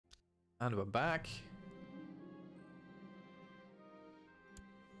And we're back.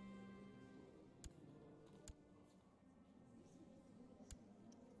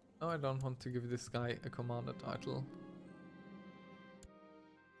 No, I don't want to give this guy a commander title.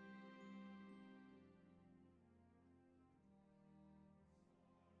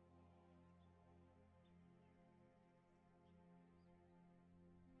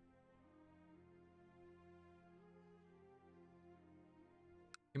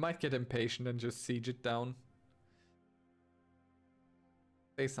 He might get impatient and just siege it down.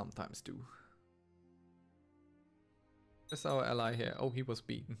 They sometimes do. Where's our ally here? Oh, he was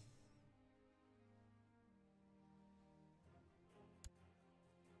beaten.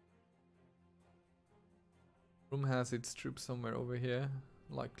 Rome has its troops somewhere over here,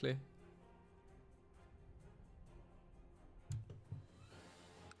 likely.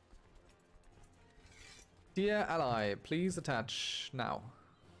 Dear ally, please attach now.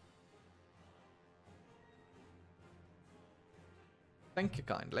 Thank you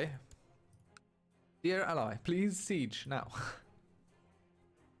kindly. Dear ally, please siege now.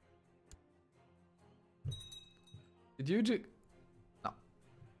 Did you do... No.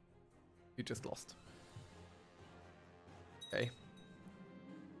 You just lost. Okay.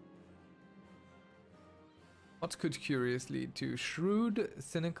 What could curious lead to? Shrewd,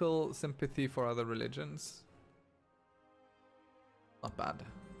 cynical sympathy for other religions. Not bad.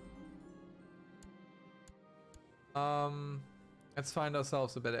 Let's find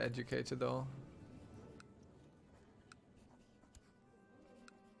ourselves a better educator though.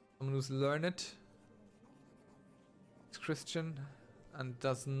 Someone who's learned, is Christian, and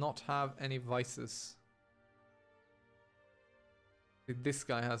does not have any vices. This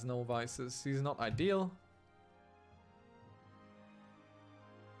guy has no vices. He's not ideal.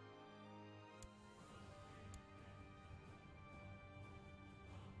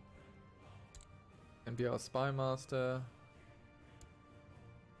 Can be our spy master.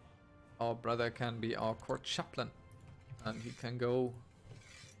 Our brother can be our court chaplain. And he can go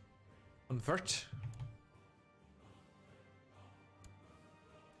convert.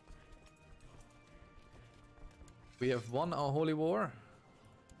 We have won our holy war.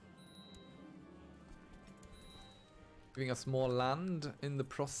 Giving us more land in the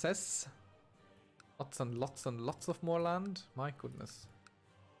process. Lots and lots and lots of more land. My goodness.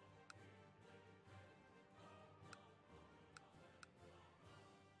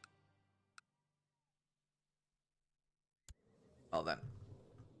 Well then.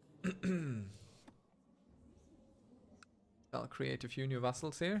 I'll create a few new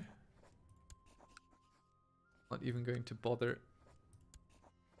vassals here. Not even going to bother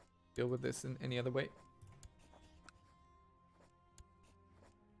deal with this in any other way.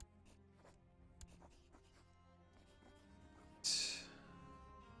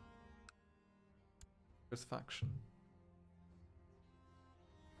 First faction.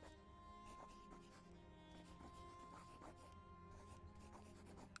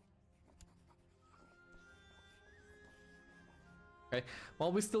 Okay,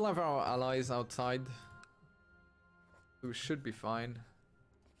 well, we still have our allies outside. We should be fine.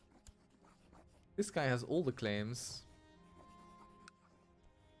 This guy has all the claims.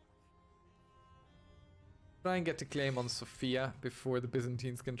 Try and get the claim on Sofia before the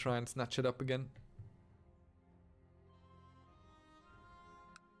Byzantines can try and snatch it up again.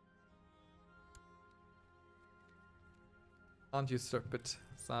 Can't usurp it,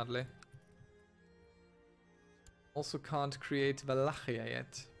 sadly. Also can't create Wallachia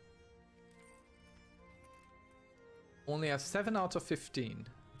yet. Only have 7 out of 15.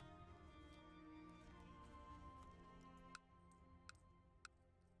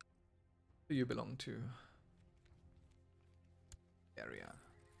 Who do you belong to? Area.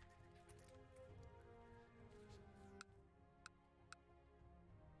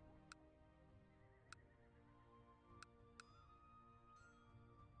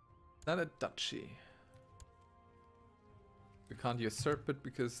 Not a duchy. We can't usurp it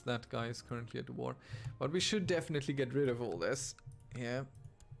because that guy is currently at war. But we should definitely get rid of all this. Yeah.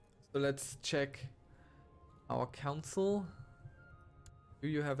 So let's check our council. Do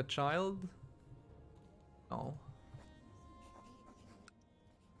you have a child? No.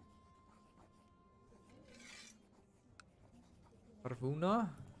 Parvuna.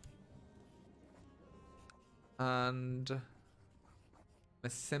 And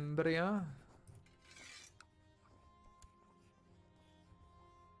Mesembria.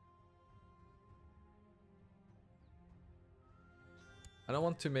 I don't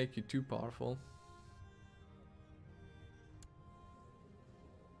want to make you too powerful.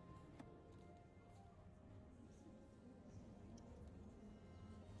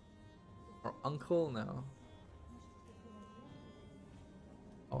 uncle? No.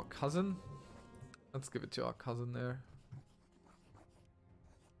 Our cousin? Let's give it to our cousin there.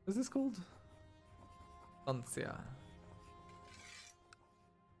 What is this called? Lancia.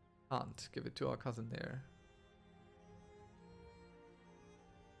 Can't give it to our cousin there.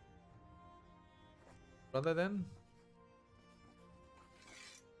 Brother then?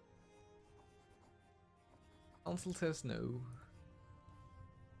 Council says no.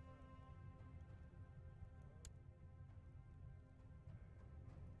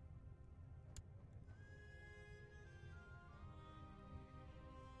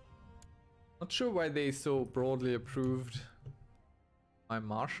 Not sure why they so broadly approved my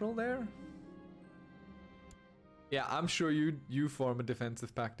marshal there. Yeah, I'm sure you form a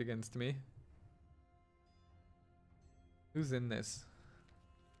defensive pact against me. Who's in this?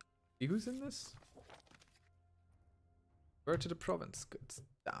 See who's in this? Where to the province? Good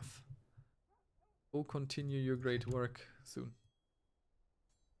stuff. Go continue your great work soon.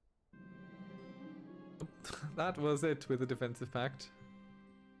 That was it with the defensive pact.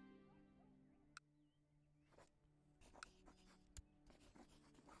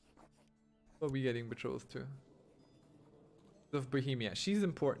 What are we getting betrothed to? Of Bohemia. She's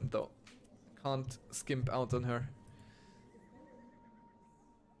important though. Can't skimp out on her.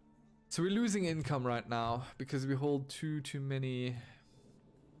 So we're losing income right now because we hold too many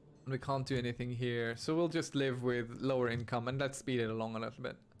and we can't do anything here. So we'll just live with lower income and let's speed it along a little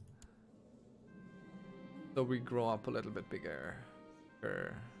bit. So we grow up a little bit bigger.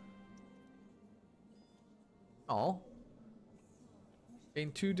 Oh.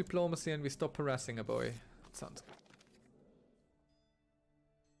 Gain 2 diplomacy and we stop harassing a boy. Sounds good.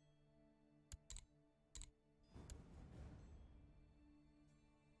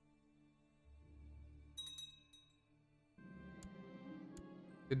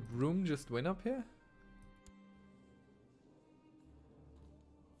 Did Room just win up here?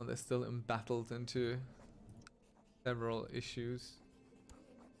 Oh, they're still embattled into several issues.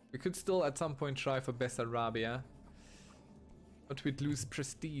 We could still at some point try for Bessarabia. But we'd lose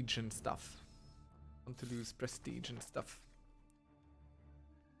prestige and stuff. Want to lose prestige and stuff.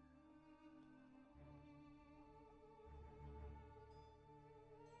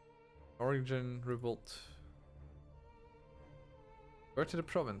 Origin revolt. Where to the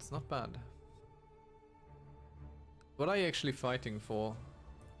province? Not bad. What are you actually fighting for?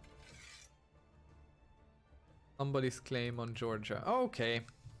 Somebody's claim on Georgia. Okay.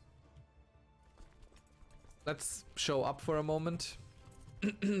 Let's show up for a moment.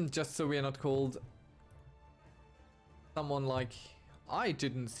 Just so we are not called someone like, I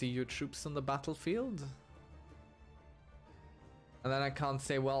didn't see your troops on the battlefield. And then I can't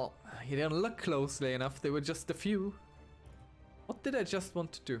say, well, you didn't look closely enough, they were just a few. What did I just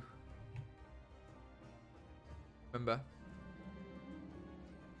want to do? Remember?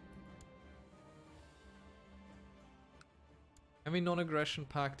 Have we non-aggression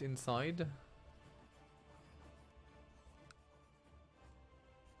pact inside?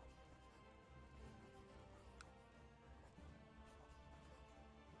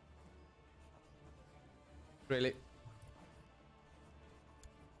 Really?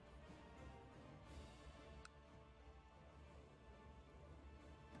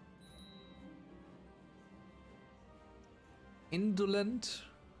 Indolent?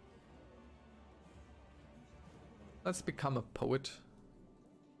 Let's become a poet.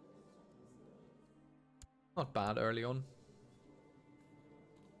 Not bad early on.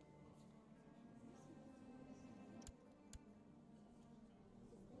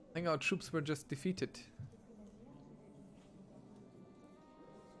 I think our troops were just defeated.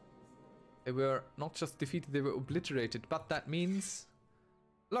 They were not just defeated, they were obliterated. But that means...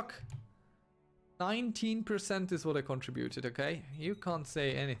 Look! 19% is what I contributed, okay? You can't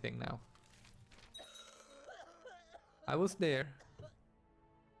say anything now. I was there.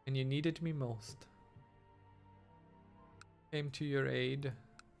 And you needed me most. Came to your aid.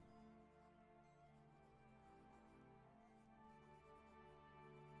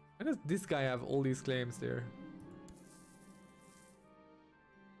 Why does this guy have all these claims there?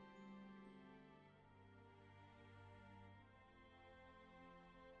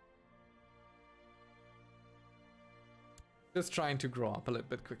 Just trying to grow up a little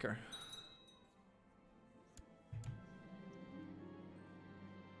bit quicker.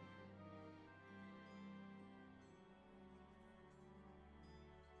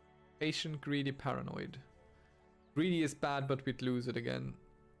 Patient, greedy, paranoid. Greedy is bad, but we'd lose it again.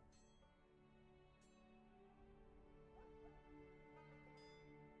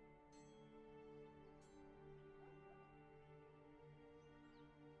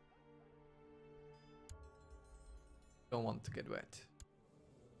 Don't want to get wet.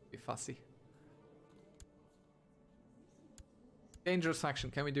 Be fussy. Dangerous faction.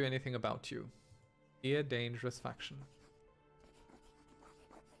 Can we do anything about you? Dear dangerous faction.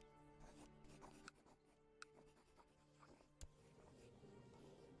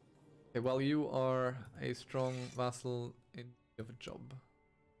 Okay, well, you are a strong vassal in of a job.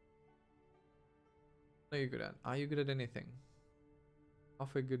 What are you good at? Are you good at anything?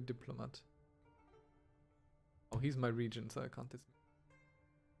 Half a good diplomat. Oh, he's my regent, so I can't dismiss.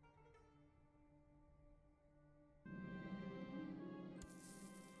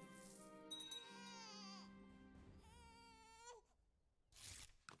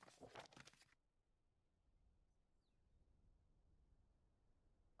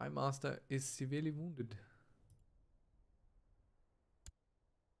 My master is severely wounded.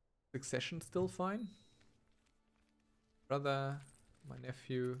 Succession still fine? Brother, my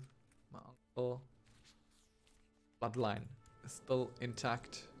nephew, my uncle. Bloodline is still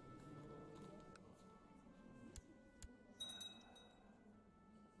intact.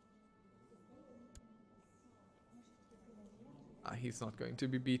 He's not going to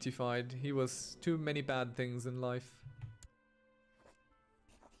be beatified. He was too many bad things in life.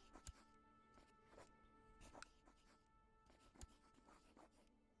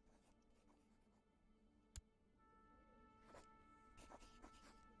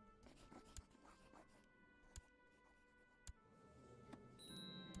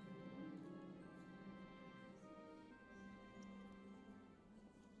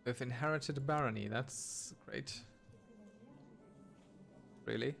 We've inherited barony, that's great.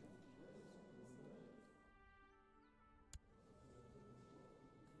 Really?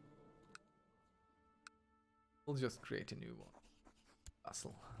 We'll just create a new one.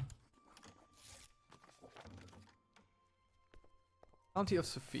 Vassal. County of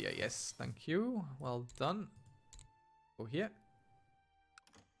Sophia, yes, thank you. Well done. Go here.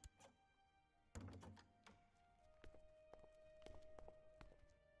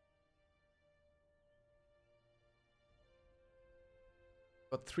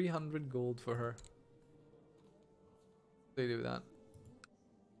 Got 300 gold for her. They do that.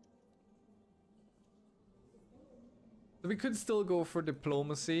 So we could still go for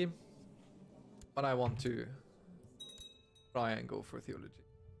diplomacy, but I want to try and go for theology.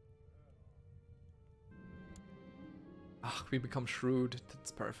 Ah, we become shrewd.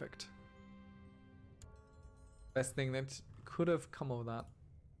 That's perfect. Best thing that could have come of that.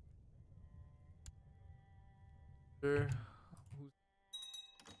 Sure.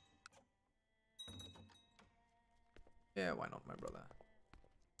 Yeah, why not, my brother?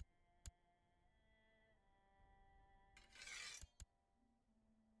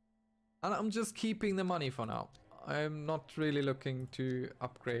 And I'm just keeping the money for now. I'm not really looking to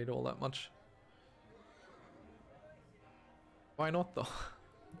upgrade all that much. Why not though?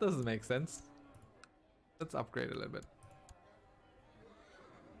 Doesn't make sense. Let's upgrade a little bit.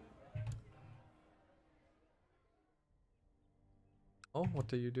 Oh,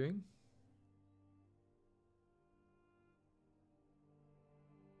 what are you doing?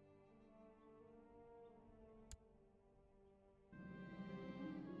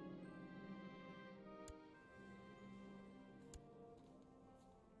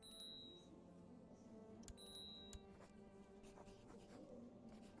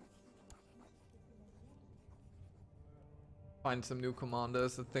 Find some new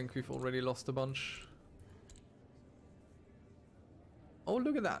commanders. I think we've already lost a bunch. Oh,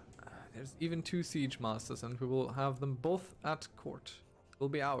 look at that. There's even 2 siege masters and we will have them both at court. It will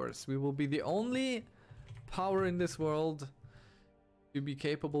be ours. We will be the only power in this world to be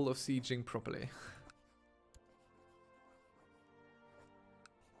capable of sieging properly.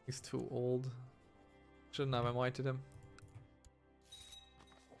 He's too old. Shouldn't have invited him.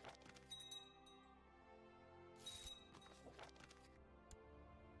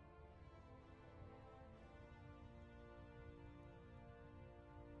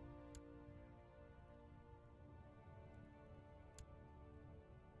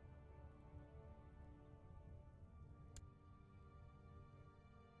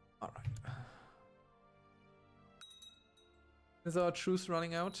 Alright. Is our truce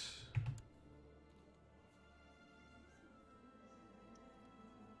running out?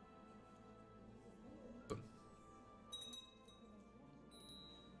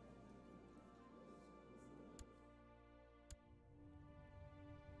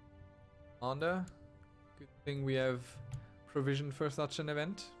 Commander, good thing we have provision for such an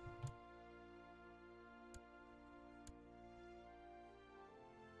event.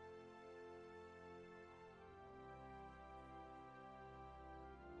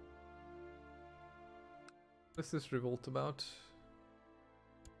 What's this revolt about?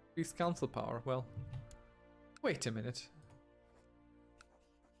 Increased council power. Well, wait a minute.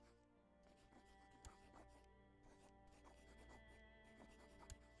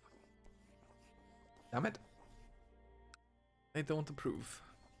 Damn it. I don't approve.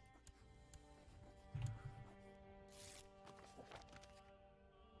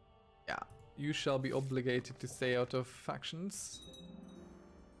 Yeah, you shall be obligated to stay out of factions.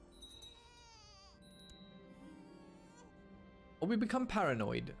 Or we become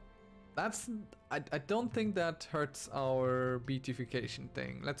paranoid. That's... I don't think that hurts our beatification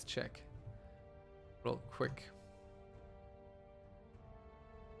thing. Let's check. Real quick.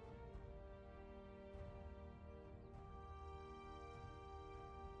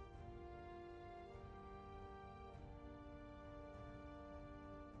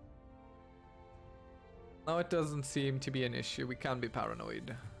 No, it doesn't seem to be an issue. We can be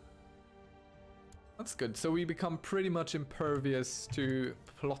paranoid. That's good. So we become pretty much impervious to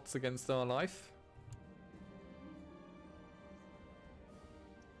plots against our life.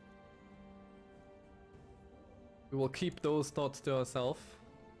 We will keep those thoughts to ourselves.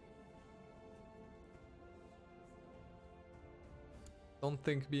 Don't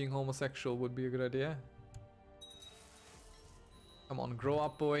think being homosexual would be a good idea. Come on, grow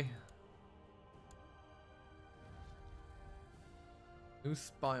up, boy. New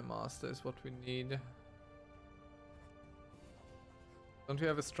spy master is what we need. Don't we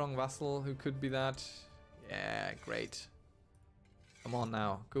have a strong vassal who could be that? Yeah, great. Come on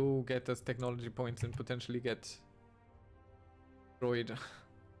now, go get us technology points and potentially get destroyed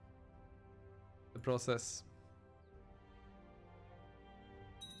the process.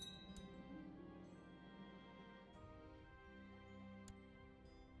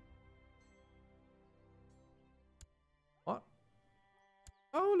 What?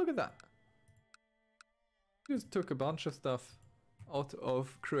 Oh, look at that. Just took a bunch of stuff out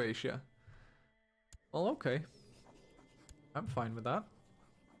of Croatia. Well, okay. I'm fine with that.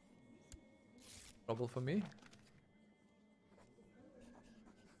 Trouble for me.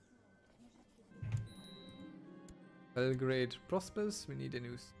 Belgrade prospers. We need a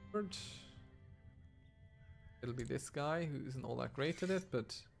new steward. It'll be this guy who isn't all that great at it,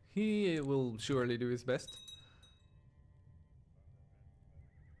 but he will surely do his best.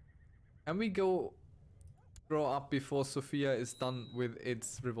 And we grow up before Sofia is done with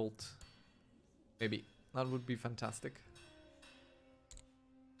its revolt. Maybe. That would be fantastic.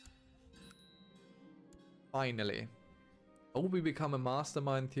 Finally. Oh, we become a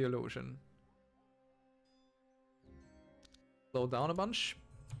mastermind theologian. Slow down a bunch.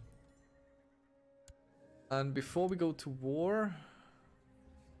 And before we go to war...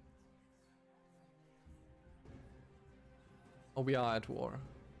 Oh, we are at war.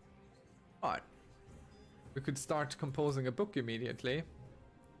 Alright. We could start composing a book immediately.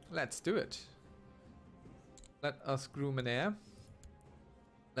 Let's do it. Let us groom an heir.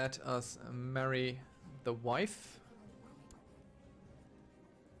 Let us marry the wife.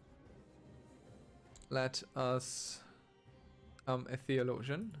 Let us become a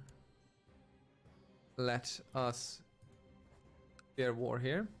theologian. Let us declare war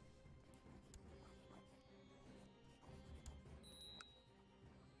here.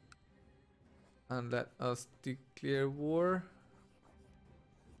 And let us declare war.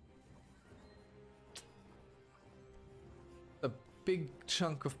 A big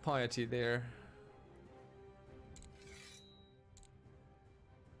chunk of piety there.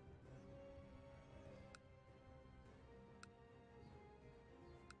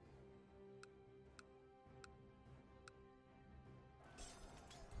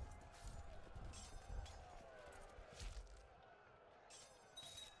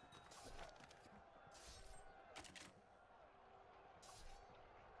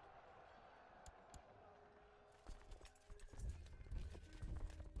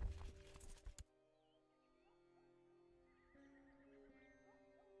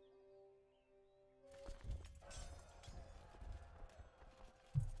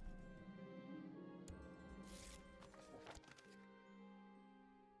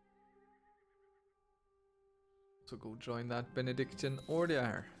 So go join that Benedictine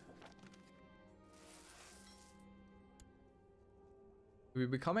order. Do we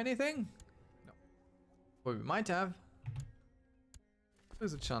become anything? No. But we might have.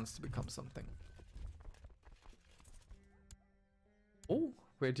 There's a chance to become something. Oh,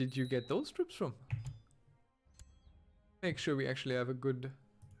 where did you get those troops from? Make sure we actually have a good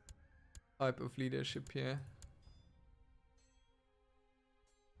type of leadership here.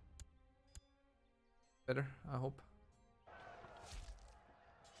 Better, I hope.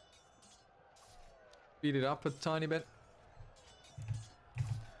 Speed it up a tiny bit.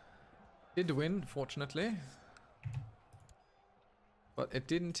 Did win, fortunately. But it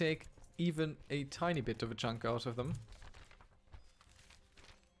didn't take even a tiny bit of a chunk out of them.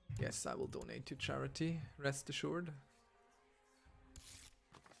 Yes, I will donate to charity, rest assured.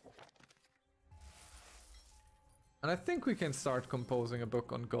 And I think we can start composing a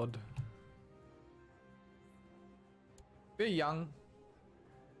book on God. We're young,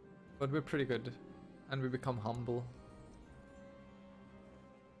 but we're pretty good. And we become humble.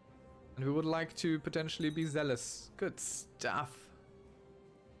 And we would like to potentially be zealous. Good stuff.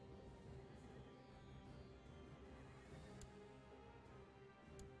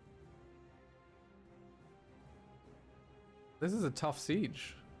 This is a tough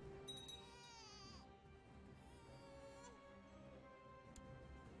siege.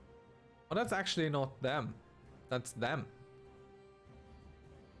 Oh, that's actually not them. That's them.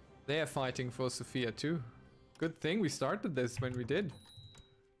 They are fighting for Sophia too. Good thing we started this when we did.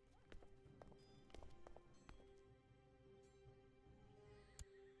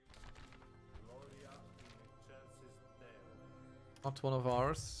 Not one of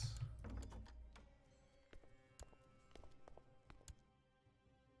ours.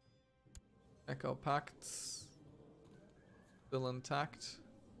 Echo pacts. Still intact.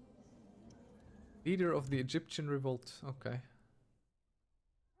 Leader of the Egyptian revolt. Okay.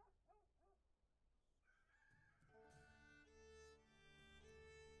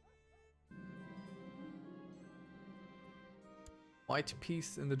 White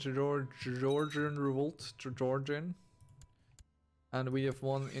peace in the Georgian revolt. Georgian. And we have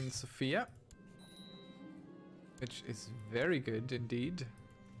one in Sophia. Which is very good indeed.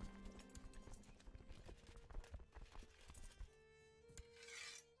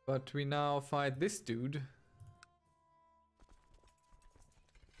 But we now fight this dude.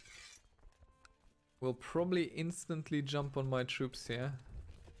 We'll probably instantly jump on my troops here.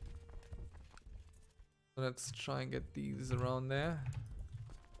 Let's try and get these around there.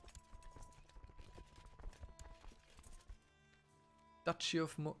 Duchy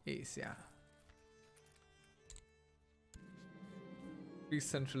of Moesia.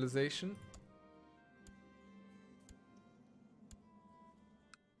 Decentralization.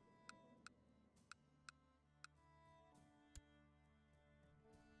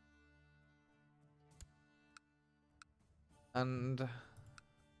 And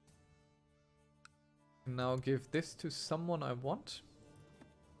now give this to someone I want.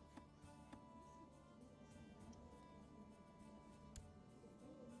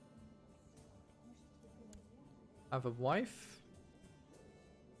 Have a wife.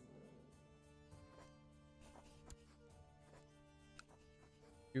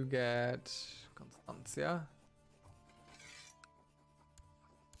 You get Constantia.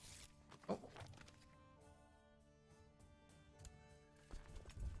 Oh.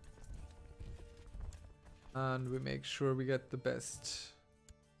 And we make sure we get the best,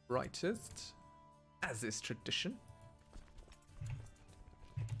 brightest, as is tradition.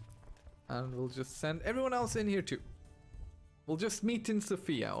 And we'll just send everyone else in here too. We'll just meet in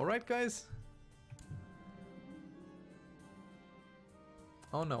Sophia, alright guys?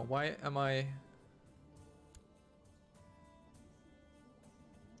 Oh no, why am I...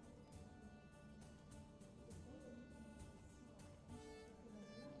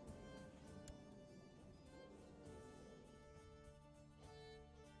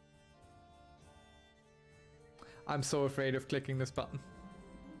 I'm so afraid of clicking this button.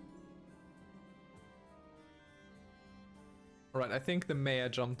 Alright, I think the mayor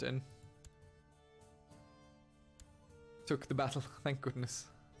jumped in. Took the battle, thank goodness.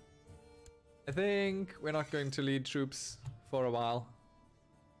 I think we're not going to lead troops for a while.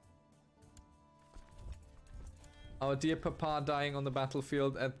 Our dear papa dying on the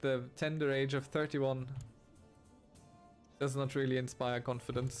battlefield at the tender age of 31 does not really inspire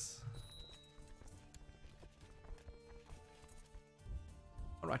confidence.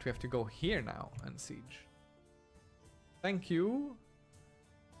 Alright, we have to go here now and siege. Thank you,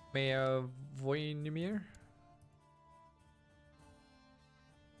 Mayor Voynimir.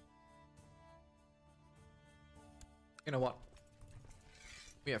 You know what?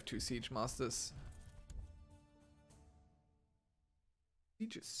 We have 2 siege masters.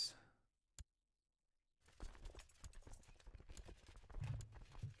 Sieges.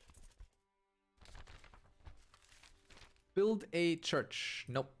 Build a church.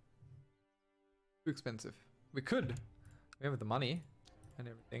 Nope. Too expensive. We could. We have the money and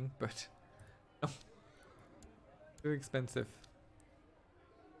everything, but no. Too expensive.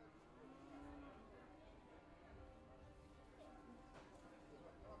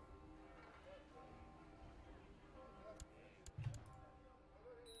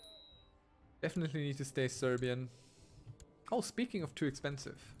 Definitely need to stay Serbian. Oh, speaking of too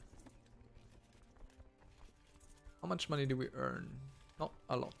expensive. How much money do we earn? Not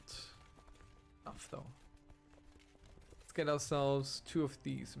a lot. Enough though. Let's get ourselves 2 of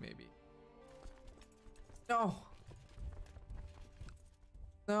these maybe. No!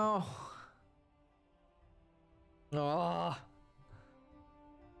 No! Ah!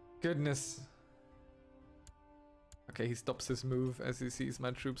 Goodness. Okay, he stops his move as he sees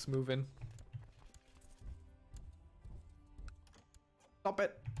my troops move in. Stop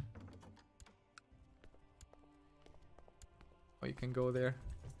it! Oh, you can go there.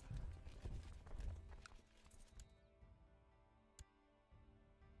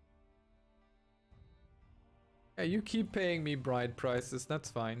 Yeah, you keep paying me bride prices, that's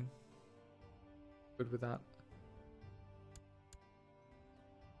fine. Good with that.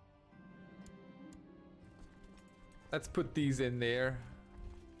 Let's put these in there.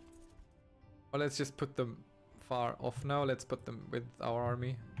 Or let's just put them far off now. Let's put them with our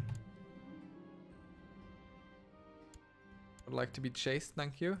army. Would like to be chased,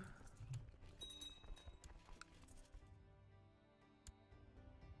 thank you.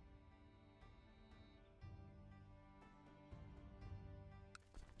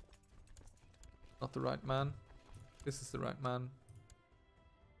 Not the right man. This is the right man.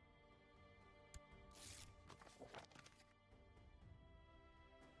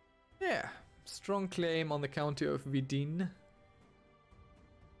 Yeah, strong claim on the county of Vidin.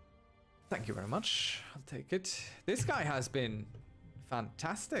 Thank you very much. I'll take it. This guy has been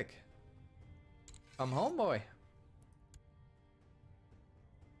fantastic. Come home, boy.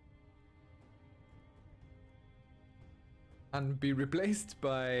 And be replaced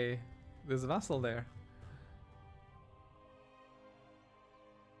by this vassal there.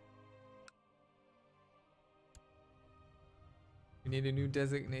 We need a new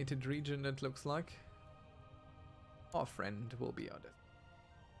designated region, it looks like. Our friend will be our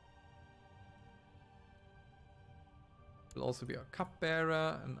will also be our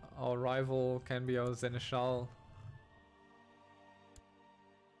cupbearer, and our rival can be our seneschal.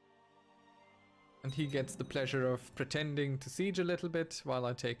 And he gets the pleasure of pretending to siege a little bit while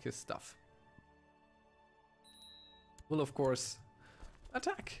I take his stuff. We'll of course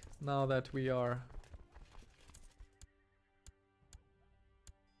attack now that we are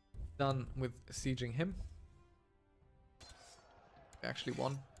done with sieging him. We actually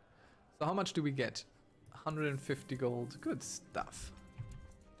won. So how much do we get? 150 gold. Good stuff.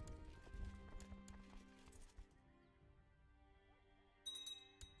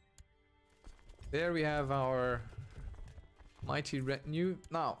 There we have our mighty retinue.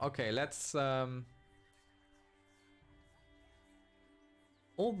 Now, okay, let's all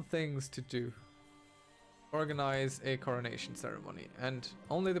the things to do. Organize a coronation ceremony, and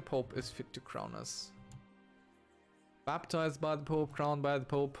only the Pope is fit to crown us. Baptized by the Pope, crowned by the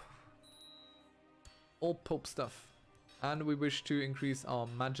Pope. All Pope stuff. And we wish to increase our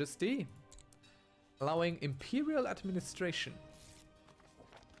majesty, allowing imperial administration.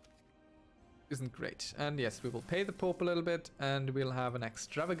 Isn't great. And yes, we will pay the Pope a little bit, and we'll have an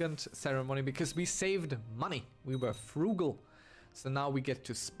extravagant ceremony because we saved money. We were frugal. So now we get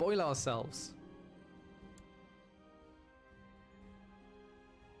to spoil ourselves.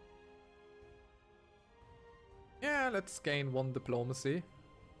 Yeah, let's gain 1 diplomacy.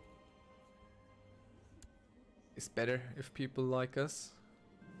 It's better if people like us.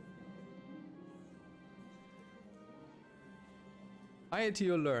 Piety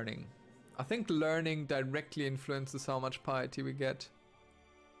or learning? I think learning directly influences how much piety we get.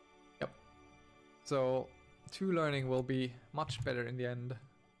 Yep. So 2 learning will be much better in the end.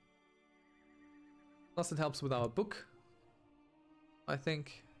 Plus it helps with our book, I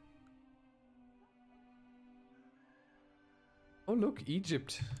think. Oh look,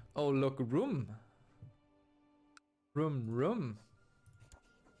 Egypt. Oh look, Rum. Rum.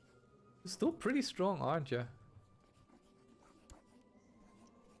 You're still pretty strong, aren't you?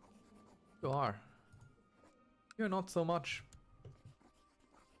 You are. You're not so much.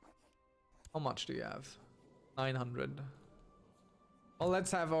 How much do you have? 900. Well,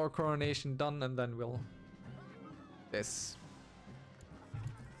 let's have our coronation done and then we'll... This.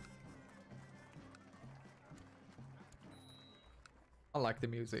 I like the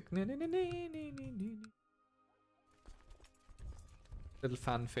music. Little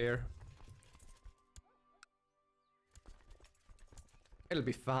fanfare. It'll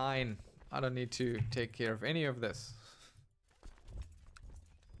be fine. I don't need to take care of any of this.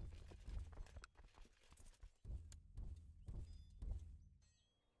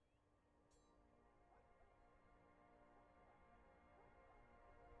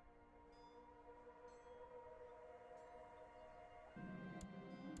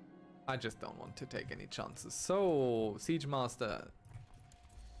 I just don't want to take any chances. So, Siege Master.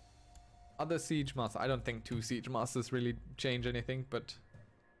 Other Siege Master. I don't think 2 Siege Masters really change anything, but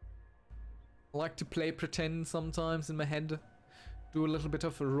I like to play pretend sometimes in my head. Do a little bit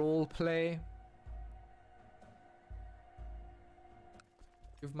of a role play.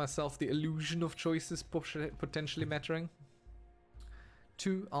 Give myself the illusion of choices potentially mattering.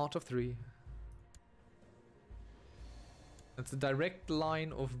 2 out of 3. That's a direct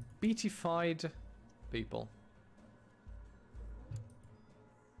line of beatified people.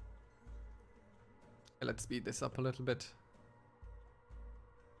 Okay, let's speed this up a little bit.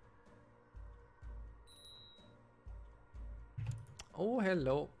 Oh,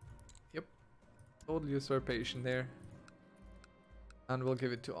 hello. Yep. Total usurpation there. And we'll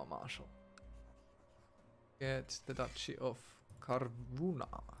give it to our marshal. Get the Duchy of Carvuna.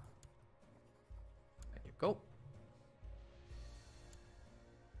 There you go.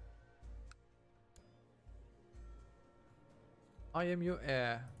 I am your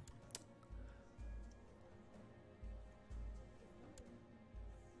heir.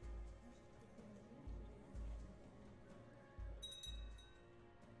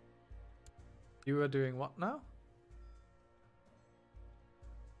 You are doing what now?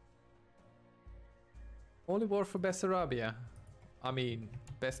 Holy War for Bessarabia. I mean,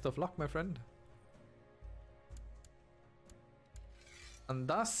 best of luck, my friend. And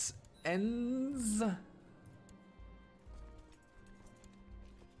thus ends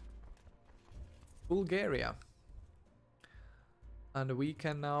Bulgaria. And we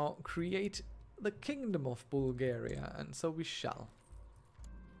can now create the Kingdom of Bulgaria, and so we shall.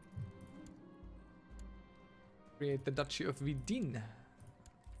 Create the Duchy of Vidin.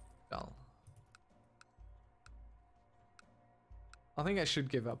 Shall. I think I should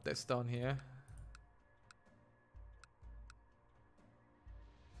give up this down here.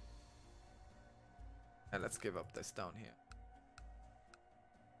 And let's give up this down here.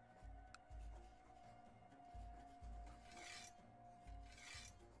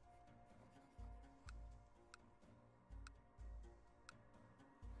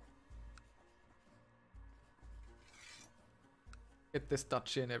 Get this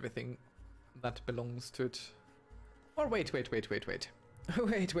duchy and everything that belongs to it. Or wait. Wait.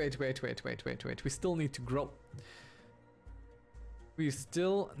 We still need to grow. We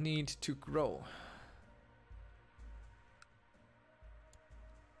still need to grow.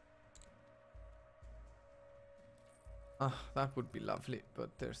 Ah, that would be lovely,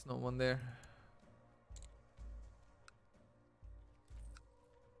 but there's no one there.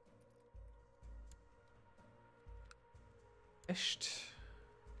 Echt?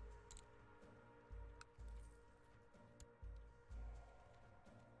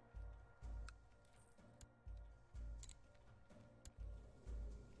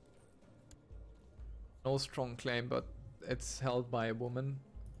 No strong claim, but it's held by a woman.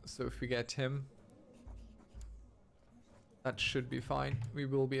 So if we get him, that should be fine. We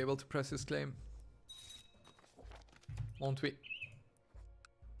will be able to press his claim. Won't we?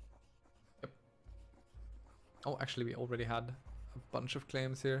 Yep. Oh, actually we already had a bunch of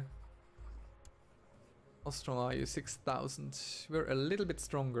claims here. How strong are you? 6,000. We're a little bit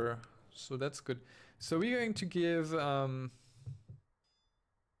stronger, so that's good. So we're going to give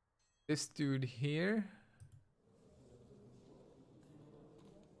this dude here.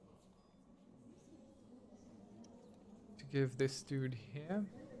 To give this dude here.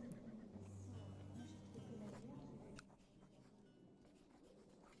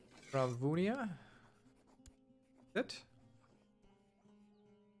 Ravunia. That.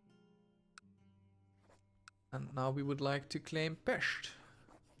 And now we would like to claim Pest.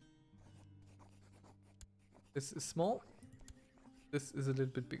 This is small. This is a little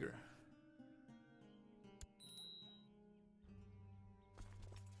bit bigger.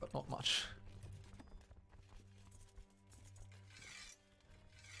 But not much.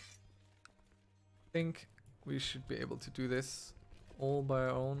 I think we should be able to do this all by our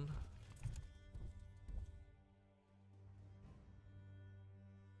own.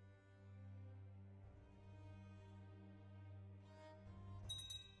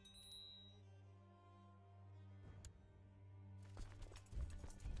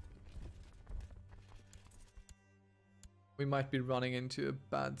 We might be running into a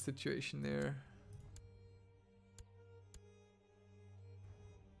bad situation there.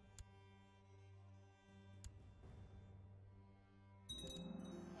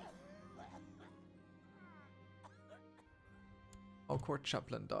 Our court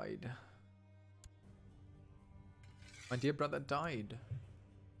chaplain died. My dear brother died.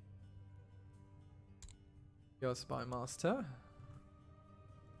 Your spy master.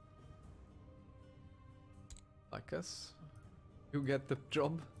 like us. You get the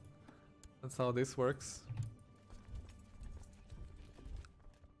job. That's how this works.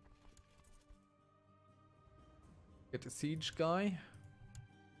 Get a siege guy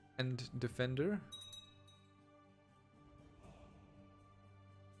and defender.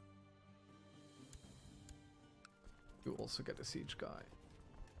 You also get a siege guy,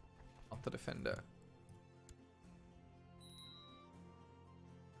 not the defender.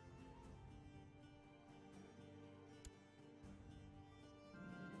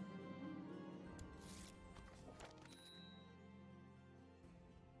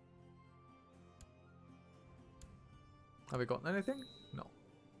 Have we gotten anything? No.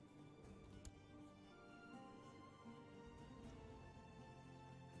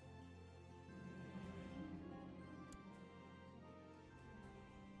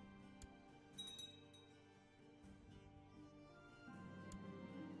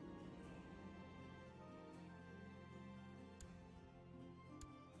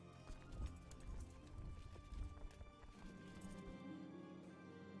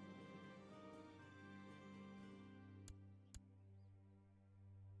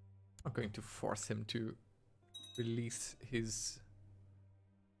 I'm going to force him to release his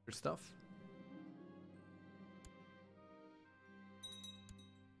stuff.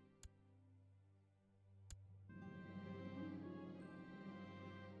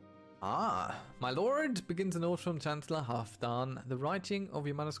 Ah, my lord, begins a note from Chancellor Halfdan. The writing of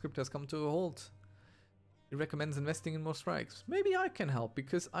your manuscript has come to a halt. He recommends investing in more strikes. Maybe I can help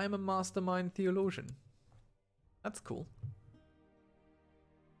because I'm a mastermind theologian. That's cool.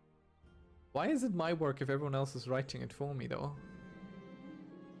 Why is it my work if everyone else is writing it for me, though?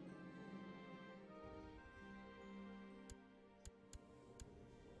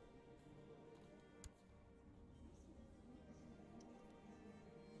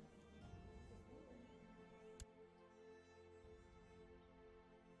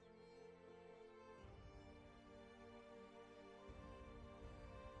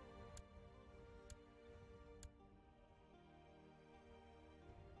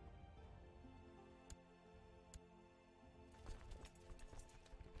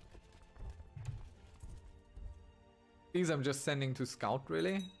 These I'm just sending to scout,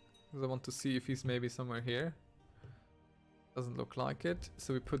 really, because I want to see if he's maybe somewhere here. Doesn't look like it.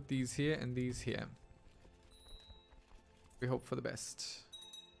 So we put these here and these here. We hope for the best.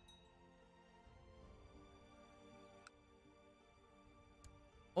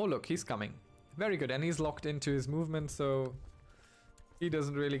 Oh look, he's coming. Very good, and he's locked into his movement, so he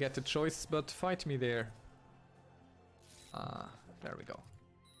doesn't really get a choice but fight me there. There we go.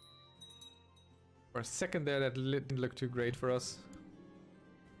 For a second there, that didn't look too great for us.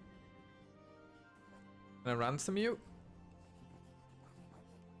 Can I ransom you?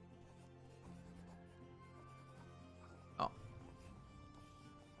 Oh.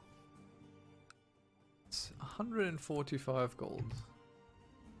 It's 145 gold.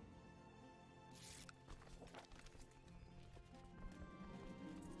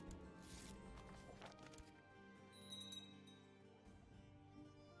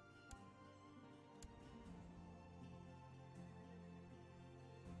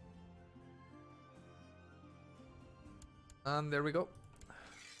 And there we go.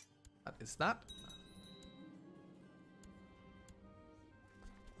 That is that.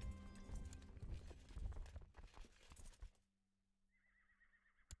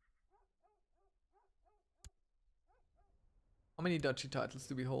 How many duchy titles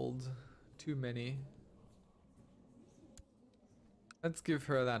do we hold? Too many. Let's give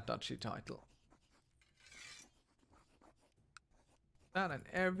her that duchy title. That and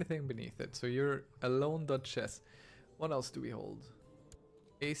everything beneath it. So you're a lone duchess. What else do we hold?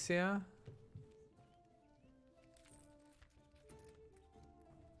 Asia.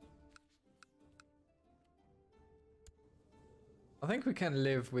 I think we can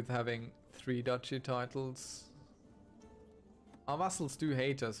live with having 3 duchy titles. Our vassals do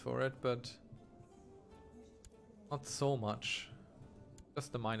hate us for it, but not so much.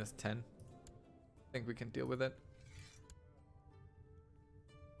 Just a -10. I think we can deal with it.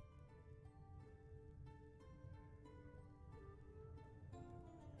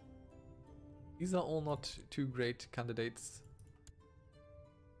 These are all not too great candidates.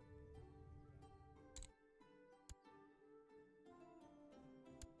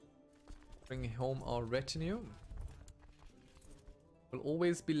 Bring home our retinue. Will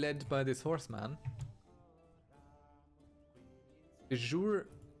always be led by this horseman. De jure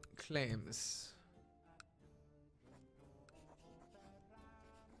claims.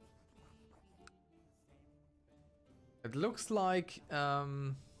 It looks like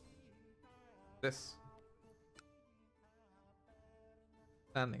this.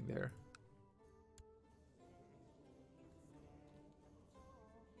 standing there.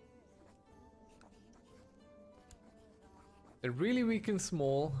 They're really weak and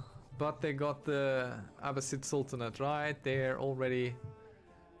small, but they got the Abbasid Sultanate right there already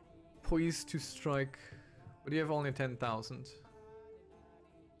poised to strike. But you have only 10,000.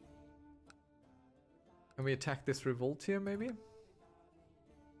 Can we attack this revolt here, maybe?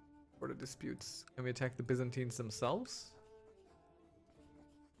 Or the disputes? Can we attack the Byzantines themselves?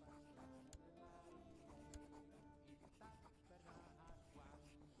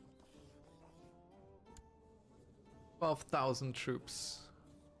 $12,000 troops.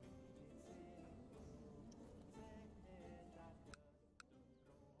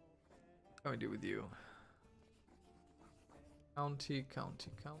 What can we do with you? County, county,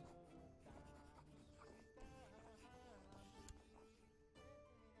 county.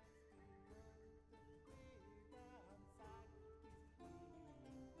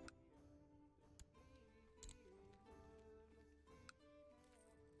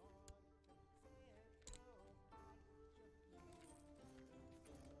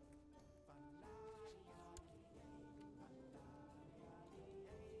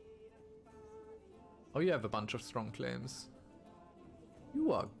 Oh, you have a bunch of strong claims.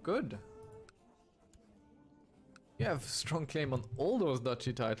 You are good. You have strong claim on all those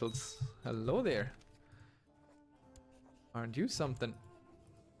duchy titles. Hello there. Aren't you something?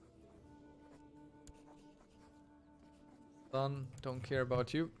 Done. Don't care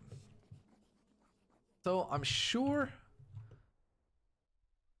about you. So I'm sure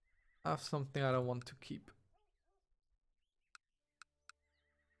I have something I don't want to keep.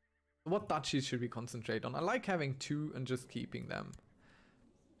 What duchies should we concentrate on? I like having two and just keeping them.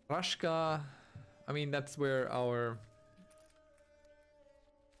 Rashka, I mean, that's where our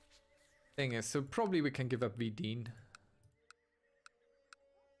thing is. So probably we can give up Vidin.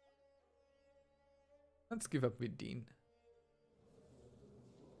 Let's give up Vidin.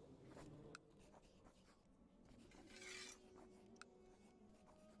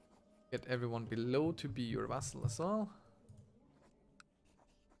 Get everyone below to be your vassal as well.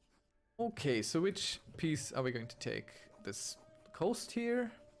 Okay, so which piece are we going to take? This coast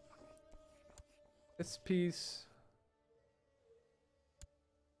here? This piece?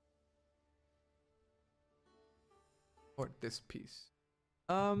 Or this piece?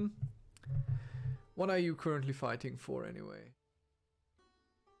 What are you currently fighting for anyway?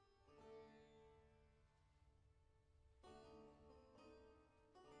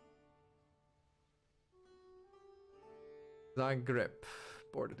 Zagreb.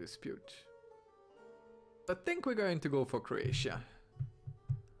 Border dispute. I think we're going to go for Croatia.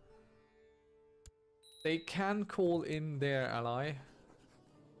 They can call in their ally.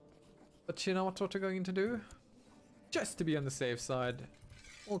 But you know what we're going to do? Just to be on the safe side,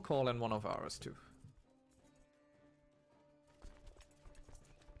 we'll call in one of ours too.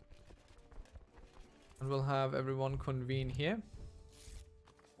 And we'll have everyone convene here.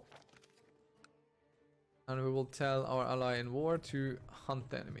 And we will tell our ally in war to hunt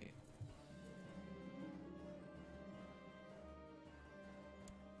the enemy.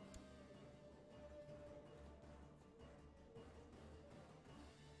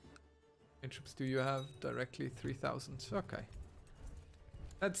 How many troops do you have? Directly 3,000. Okay.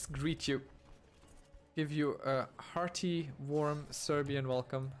 Let's greet you. Give you a hearty, warm Serbian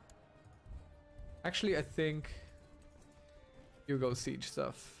welcome. Actually, I think you go siege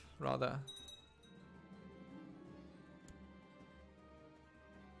stuff, rather.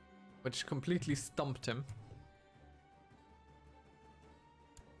 Which completely stumped him.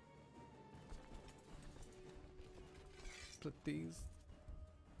 Split these.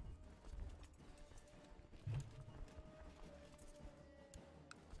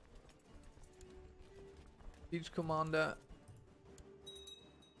 Siege commander.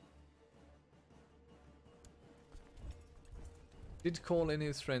 Did call in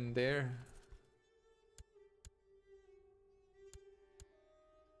his friend there.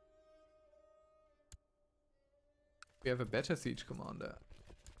 We have a better siege commander.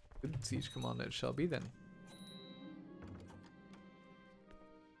 Good siege commander it shall be then.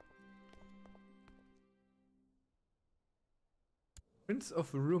 Prince of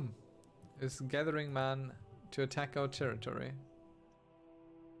Rum is gathering man to attack our territory.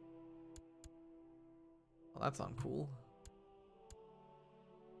 Well, that's uncool.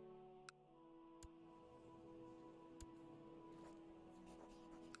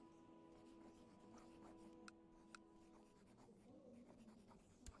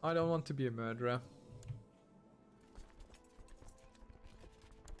 I don't want to be a murderer.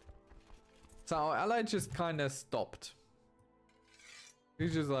 So our ally just kind of stopped.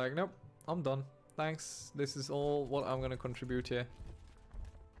 He's just like, nope, I'm done. Thanks. This is all what I'm gonna contribute here.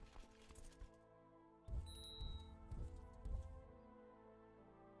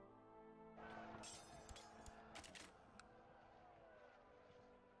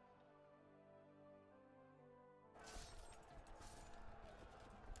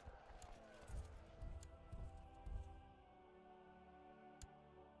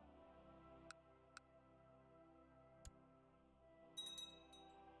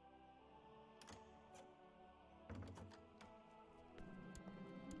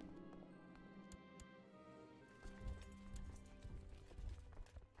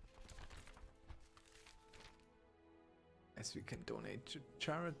 Guess we can donate to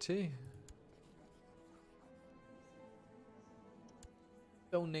charity.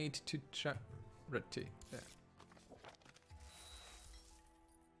 Donate to charity. Yeah.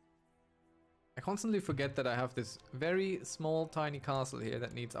 I constantly forget that I have this very small, tiny castle here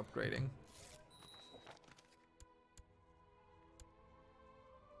that needs upgrading.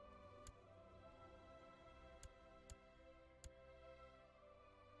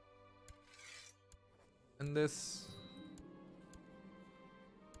 And this...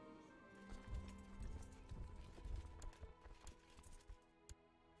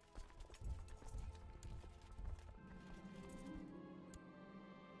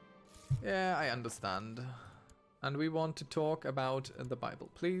 Yeah, I understand. And we want to talk about the Bible,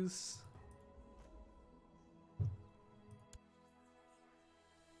 please.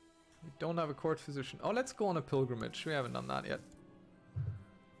 We don't have a court physician. Oh, let's go on a pilgrimage. We haven't done that yet.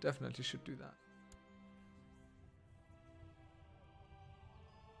 Definitely should do that.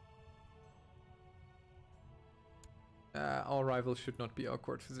 Our rival should not be our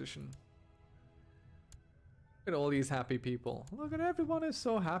court physician. Look at all these happy people. Look at everyone is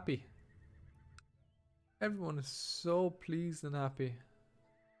so happy. Everyone is so pleased and happy.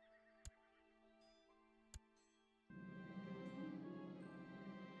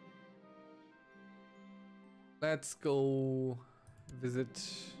 Let's go visit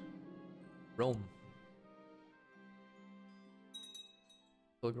Rome.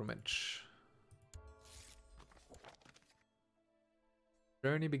 Pilgrimage.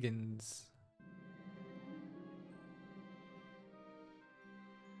 Journey begins.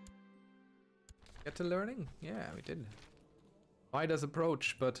 Get to learning? Yeah, we did. Fighters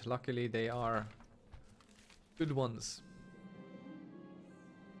approach, but luckily they are good ones.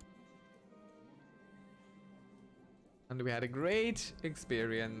 And we had a great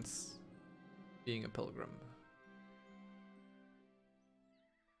experience being a pilgrim.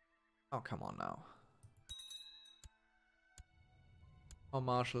 Oh, come on now. Our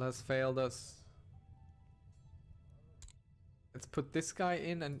marshal has failed us. Let's put this guy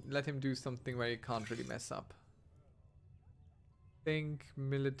in and let him do something where he can't really mess up. Think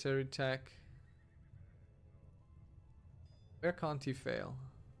military tech. Where can't he fail?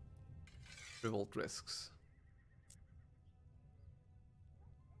 Revolt risks.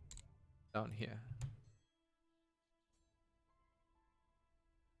 Down here.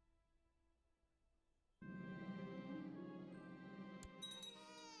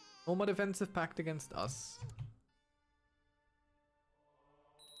 No more defensive pact against us.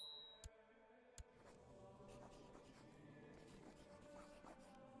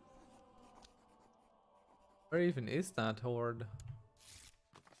 Where even is that horde?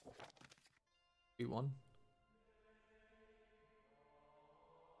 B1.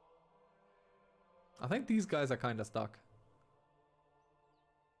 I think these guys are kinda stuck.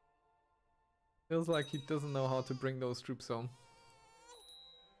 Feels like he doesn't know how to bring those troops home.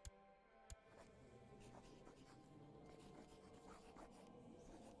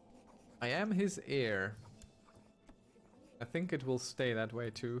 I am his heir. I think it will stay that way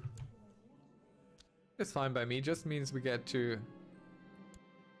too. It's fine by me, just means we get to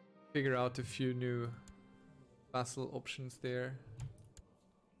figure out a few new vassal options there.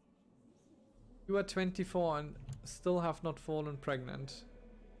 You are 24 and still have not fallen pregnant.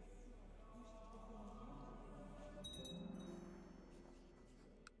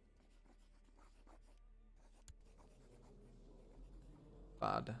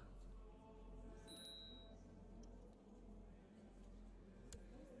 Bad.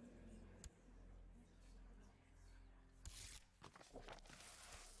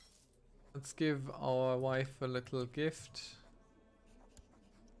 Let's give our wife a little gift.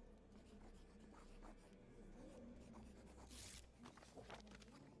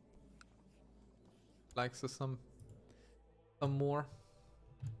 Likes us some more.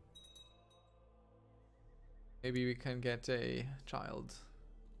 Maybe we can get a child.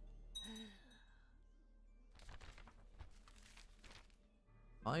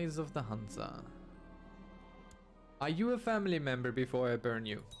 Eyes of the Hansa. Are you a family member before I burn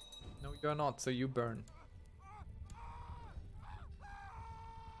you? No, you're not, so you burn.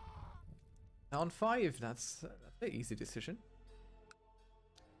 Down 5, that's an easy decision.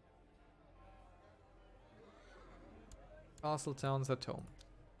 Castle towns at home.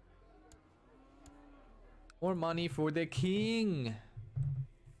 More money for the king.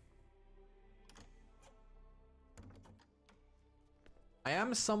 I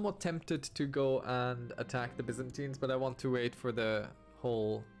am somewhat tempted to go and attack the Byzantines, but I want to wait for the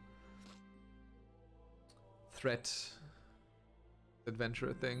whole threat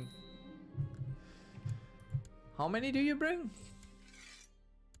adventurer thing. How many do you bring?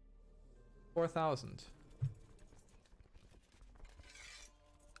 4,000.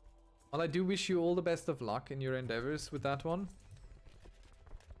 Well, I do wish you all the best of luck in your endeavors with that one.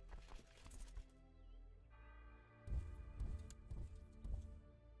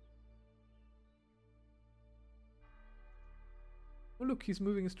 Oh look, he's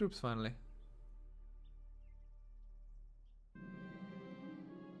moving his troops finally.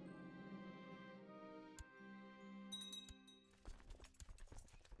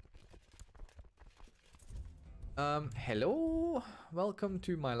 Hello, welcome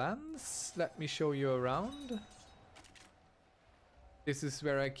to my lands. Let me show you around. This is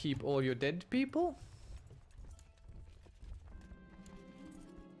where I keep all your dead people.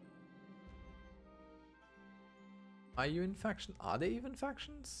 Are you in faction? Are they even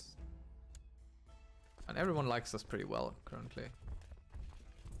factions? And everyone likes us pretty well currently.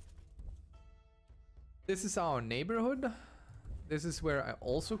 This is our neighborhood. This is where I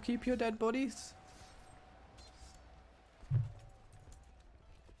also keep your dead bodies.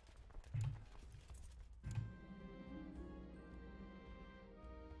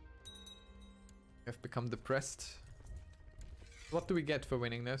 I've become depressed. What do we get for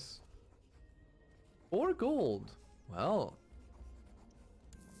winning this? 4 gold. Well,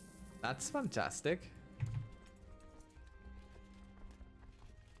 that's fantastic.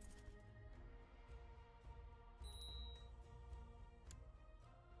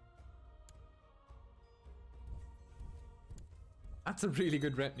 That's a really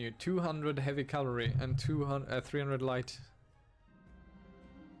good retinue. 200 heavy cavalry and 300 light.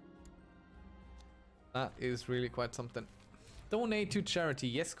 That is really quite something. Donate to charity.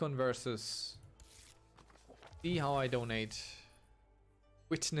 Yes, conversus. See how I donate.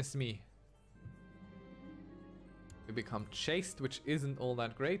 Witness me. We become chaste, which isn't all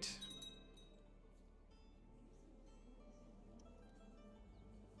that great.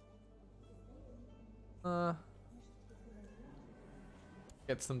 Get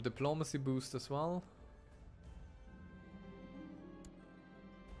some diplomacy boost as well.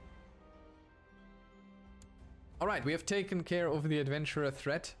 Alright, we have taken care of the adventurer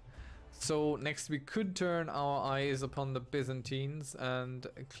threat. So next we could turn our eyes upon the Byzantines and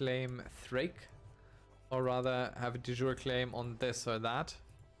claim Thrake. Or rather have a de jure claim on this or that.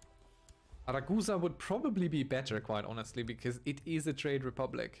 Ragusa would probably be better, quite honestly, because it is a trade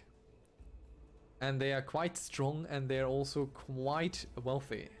republic. And they are quite strong and they're also quite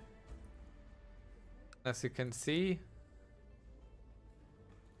wealthy. As you can see.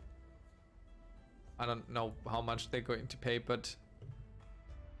 I don't know how much they're going to pay, but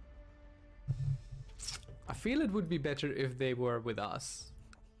I feel it would be better if they were with us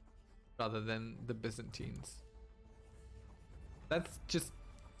rather than the Byzantines. That's just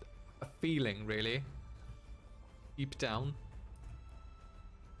a feeling, really. Deep down.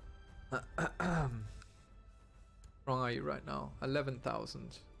 Wrong are you right now?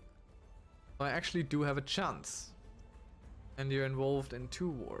 11,000. I actually do have a chance. And you're involved in 2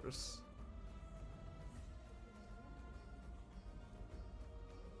 wars.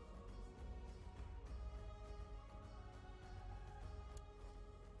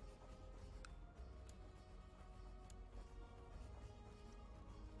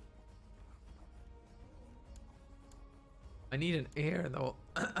 I need an heir though.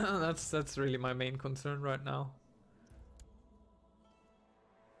 that's really my main concern right now.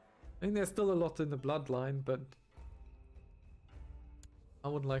 I mean, there's still a lot in the bloodline, but I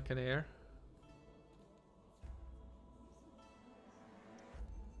would like an heir.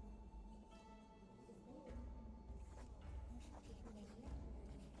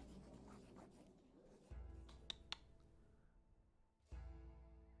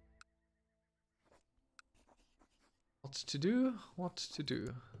 What to do? What to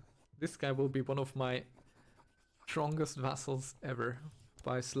do? This guy will be one of my strongest vassals ever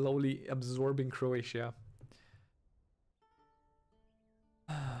by slowly absorbing Croatia.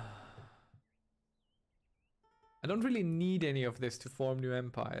 I don't really need any of this to form new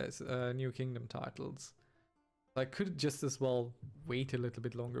empires, new kingdom titles. I could just as well wait a little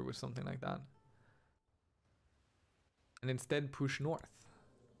bit longer with something like that. And instead push north.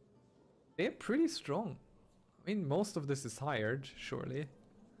 They're pretty strong. I mean, most of this is hired, surely.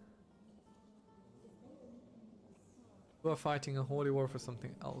 Who are fighting a holy war for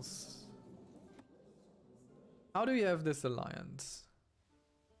something else? How do you have this alliance?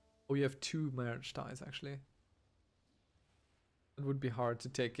 Oh, you have 2 marriage ties, actually. It would be hard to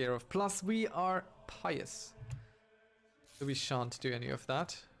take care of. Plus, we are pious. So we shan't do any of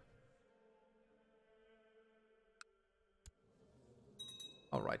that.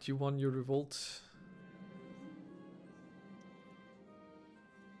 Alright, you won your revolt.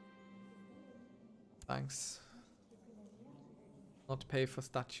 Thanks. Not pay for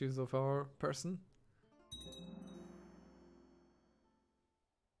statues of our person.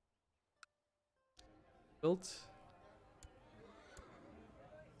 Built.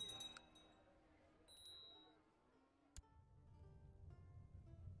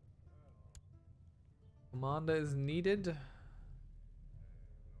 Commander is needed.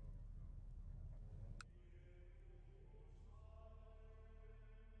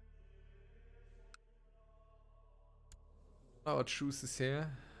 Our truce is here.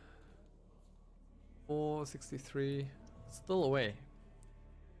 463. Still away.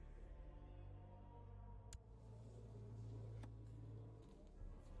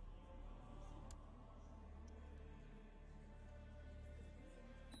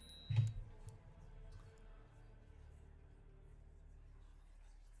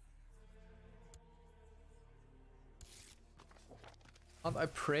 Can't I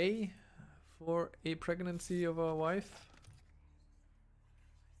pray for a pregnancy of our wife?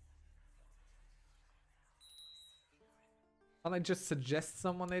 Can't I just suggest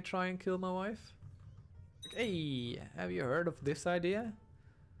someone they try and kill my wife? Like, hey, have you heard of this idea?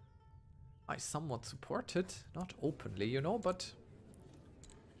 I somewhat support it. Not openly, you know, but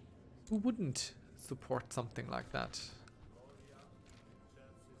who wouldn't support something like that?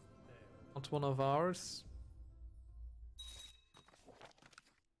 Not one of ours.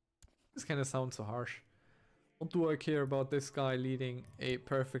 This kind of sounds so harsh. What do I care about this guy leading a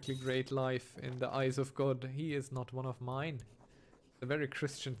perfectly great life in the eyes of God? He is not one of mine. It's a very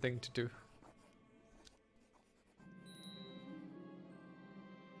Christian thing to do.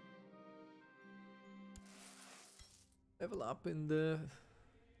 Level up in the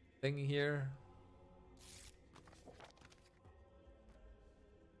thing here.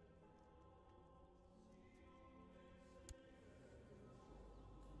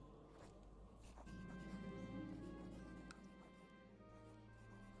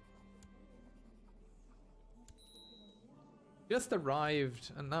 Just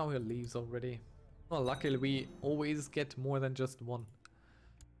arrived and now he leaves already. Well, luckily we always get more than just one.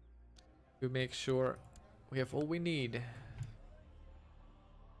 To make sure we have all we need.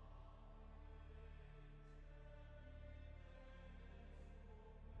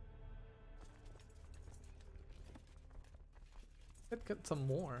 Let's get some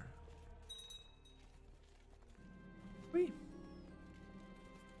more. Whee.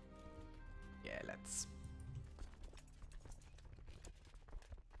 Yeah, let's.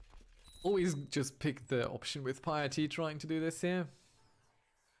 Always just pick the option with piety trying to do this here.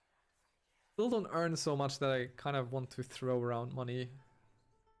 Still don't earn so much that I kind of want to throw around money.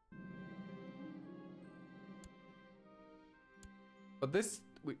 But this,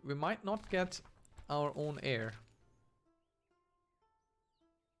 we might not get our own heir.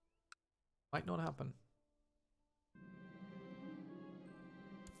 Might not happen.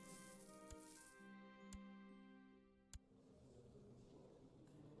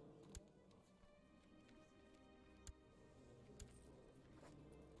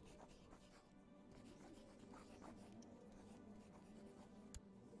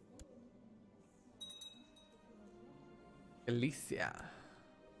 Alicia.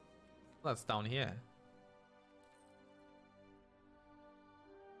 That's down here.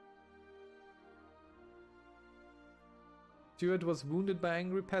 Stuart was wounded by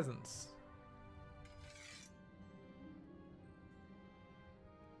angry peasants.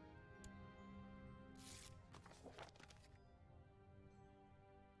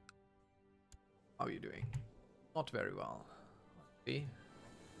 How are you doing? Not very well. Let's see.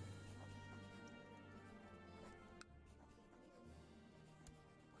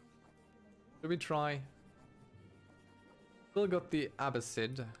 Should we try? Still got the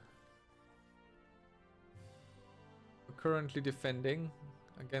Abbasid. We're currently defending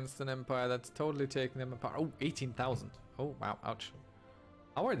against an empire that's totally taking them apart. Oh, 18,000. Oh, wow, ouch.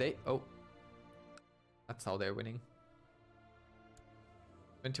 How are they? Oh. That's how they're winning.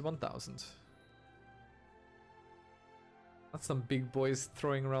 21,000. That's some big boys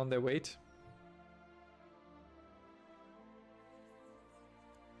throwing around their weight.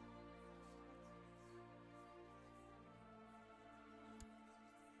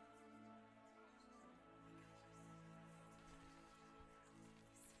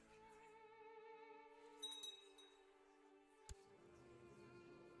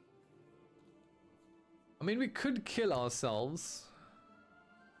 I mean, we could kill ourselves.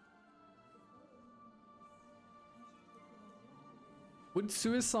 Would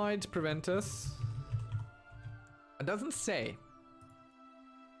suicide prevent us? It doesn't say.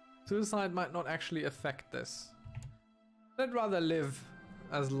 Suicide might not actually affect this. I'd rather live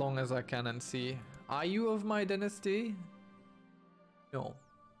as long as I can and see. Are you of my dynasty? No.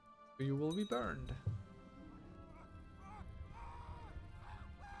 So you will be burned.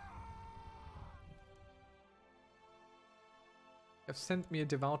 Have sent me a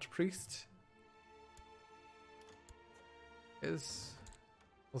devout priest. Is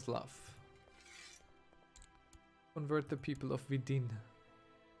was love. Convert the people of Vidin.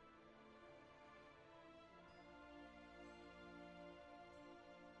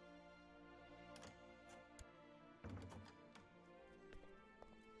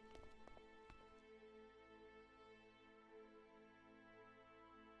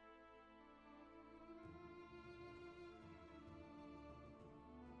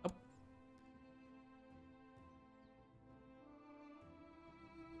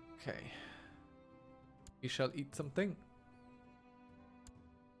 Okay. We shall eat something.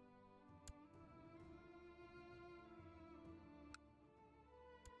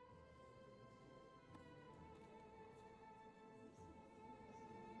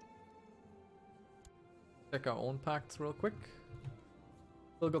 Check our own pacts real quick.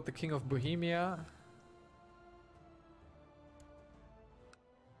 Still got the King of Bohemia.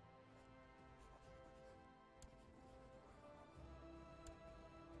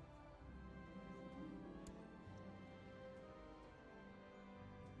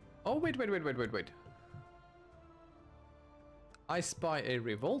 Oh, wait. I spy a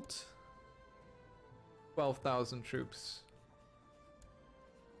revolt. 12,000 troops.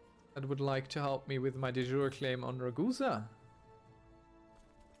 That would like to help me with my de jure claim on Ragusa.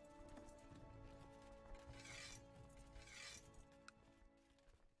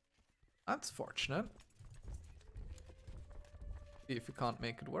 That's fortunate. See if we can't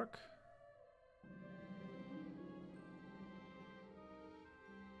make it work.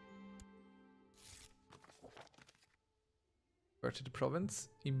 To the province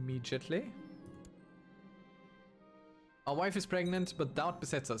immediately. Our wife is pregnant, but doubt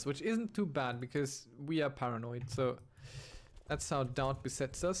besets us, which isn't too bad because we are paranoid. So that's how doubt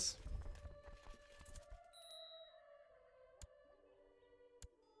besets us.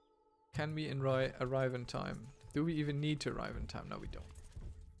 Can we arrive in time? Do we even need to arrive in time? No, we don't.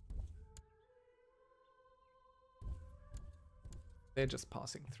 They're just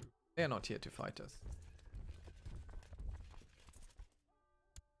passing through. They're not here to fight us.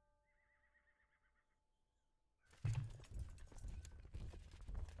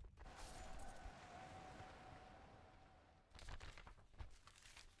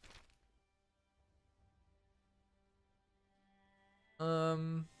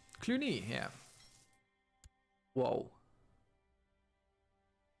 Cluny, yeah. Whoa.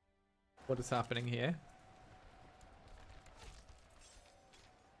 What is happening here?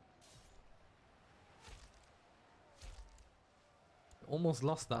 Almost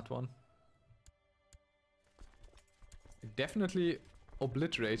lost that one. It definitely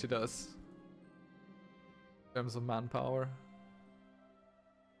obliterated us in terms of manpower.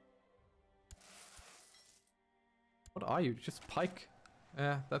 What are you? Just pike?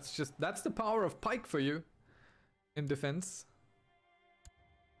 Yeah, that's the power of pike for you in defense.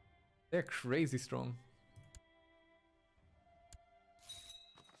 They're crazy strong.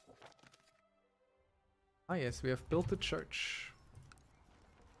 Ah yes, we have built a church.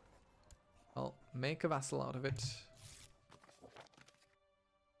 I'll make a vassal out of it.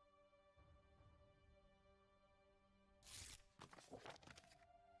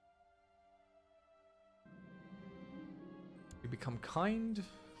 We become kind.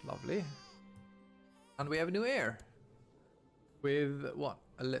 Lovely. And we have a new heir. With what?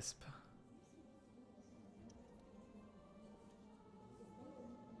 A lisp.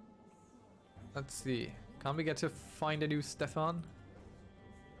 Let's see. Can we get to find a new Stefan?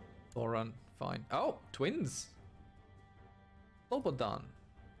 Thoran, fine. Oh, twins! Slobodan.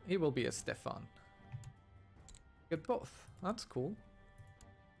 He will be a Stefan. Get both. That's cool.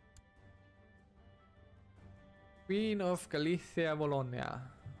 Queen of Galicia, Bologna.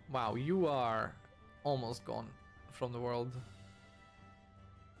 Wow, you are almost gone from the world.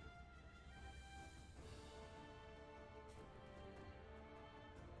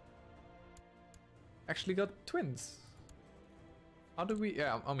 Actually got twins. How do we...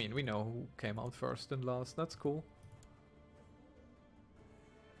 Yeah, I mean, we know who came out first and last. That's cool.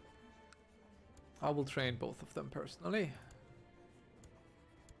 I will train both of them personally.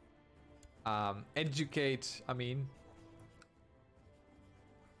 Educate, I mean.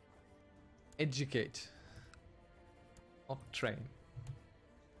 Educate. Not train.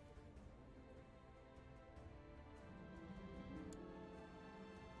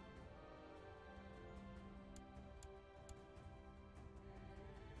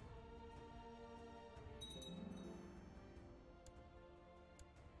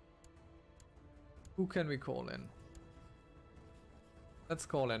 Who can we call in? Let's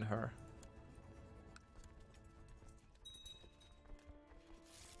call in her.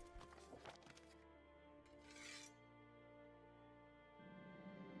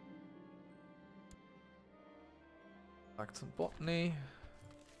 Back to botany.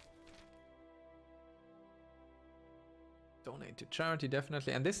 Donate to charity,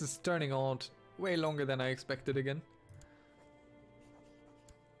 definitely. And this is turning out way longer than I expected again.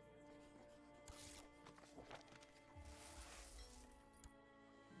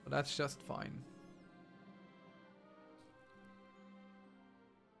 But that's just fine.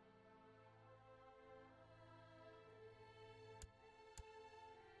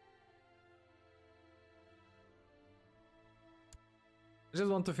 I just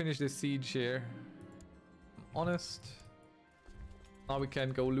want to finish this siege here. I'm honest. Now we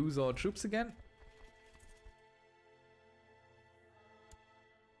can go lose our troops again.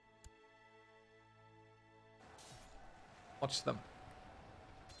 Watch them.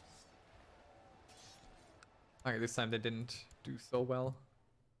 Okay, this time they didn't do so well.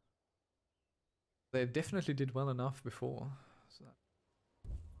 They definitely did well enough before. So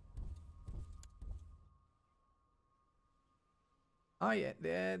ah yeah,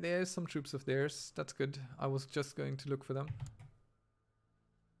 there's some troops of theirs. That's good. I was just going to look for them.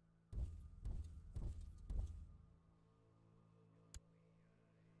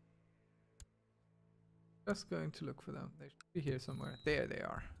 Just going to look for them. They should be here somewhere. There they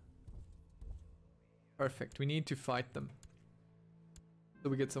are. Perfect. We need to fight them. So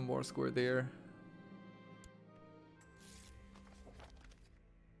we get some war score there.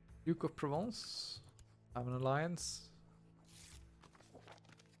 Duke of Provence. Have an alliance.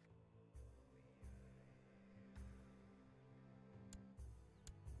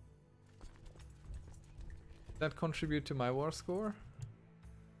 Did that contribute to my war score?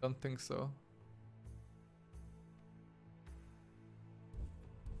 Don't think so.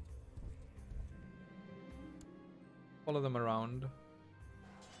 Follow them around.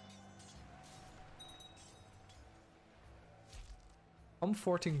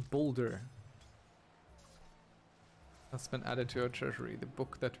 Comforting Boulder. That's been added to our treasury, the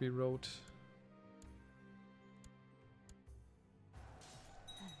book that we wrote.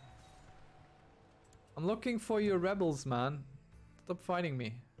 I'm looking for your rebels, man. Stop fighting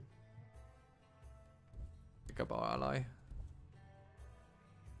me. Pick up our ally.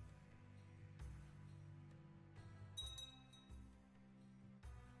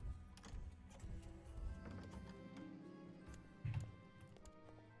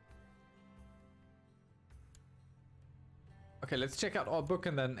 Okay, let's check out our book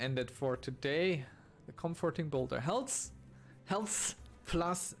and then end it for today. The Comforting Boulder. Health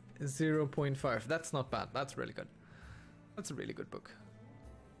plus 0.5. That's not bad. That's really good. That's a really good book.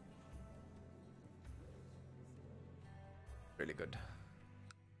 Really good.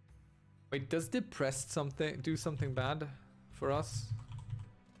 Wait, does Depressed do something bad for us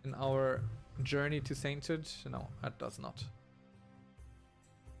in our journey to sainthood? No, that does not.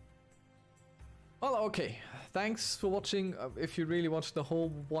 Well, okay. Thanks for watching. If you really watched the whole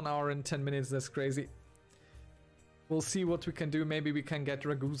 1 hour and 10 minutes, that's crazy. We'll see what we can do. Maybe we can get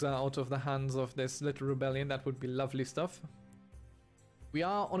Ragusa out of the hands of this little rebellion. That would be lovely stuff. We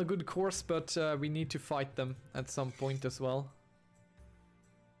are on a good course, but we need to fight them at some point as well.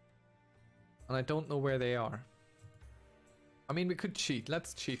 And I don't know where they are. I mean, we could cheat.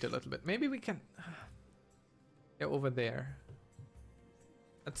 Let's cheat a little bit. Maybe we can... They're over there.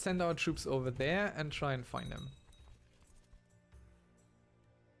 Let's send our troops over there and try and find them.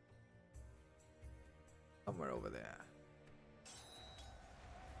 Somewhere over there.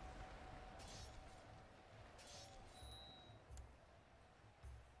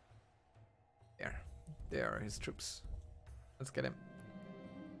 There are his troops. Let's get him.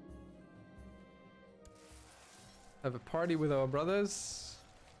 Have a party with our brothers.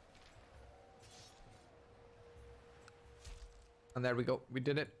 And there we go. We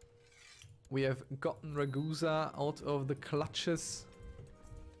did it. We have gotten Ragusa out of the clutches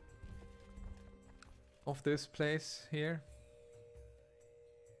of this place here.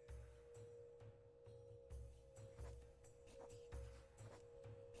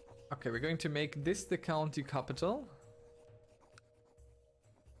 Okay, we're going to make this the county capital.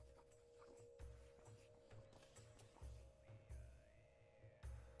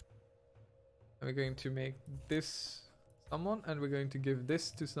 And we're going to make this someone, and we're going to give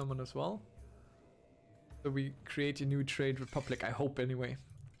this to someone as well. So we create a new trade republic, I hope anyway.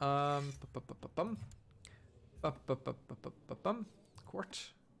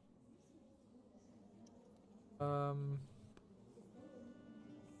 Court.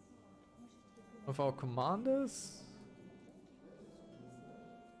 Of our commanders.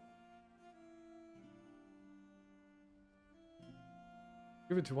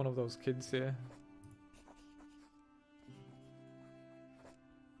 Give it to one of those kids here.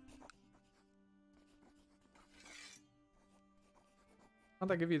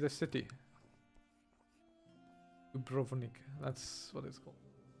 Can't I give you the city? Dubrovnik, that's what it's called.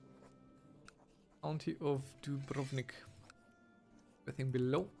 County of Dubrovnik. Everything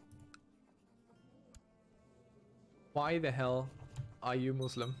below. Why the hell are you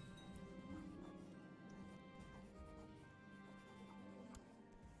Muslim?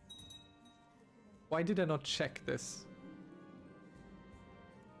 Why did I not check this?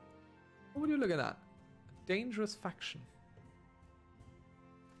 What would you look at that? A dangerous faction.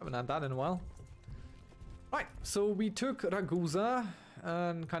 Haven't had that in a while. Right, so we took Ragusa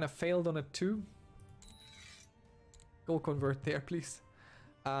and kind of failed on it too. Go convert there, please.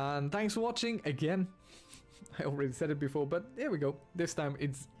 And thanks for watching again. I already said it before, but there we go. This time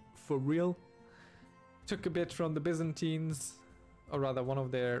it's for real. Took a bit from the Byzantines, or rather one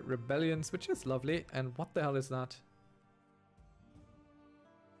of their rebellions, which is lovely. And what the hell is that?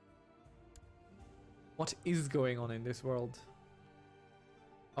 What is going on in this world?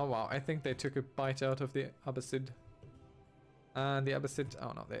 Oh wow, I think they took a bite out of the Abbasid. And the Abbasid,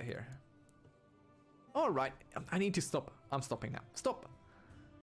 oh no, they're here. Alright, I need to stop. I'm stopping now. Stop!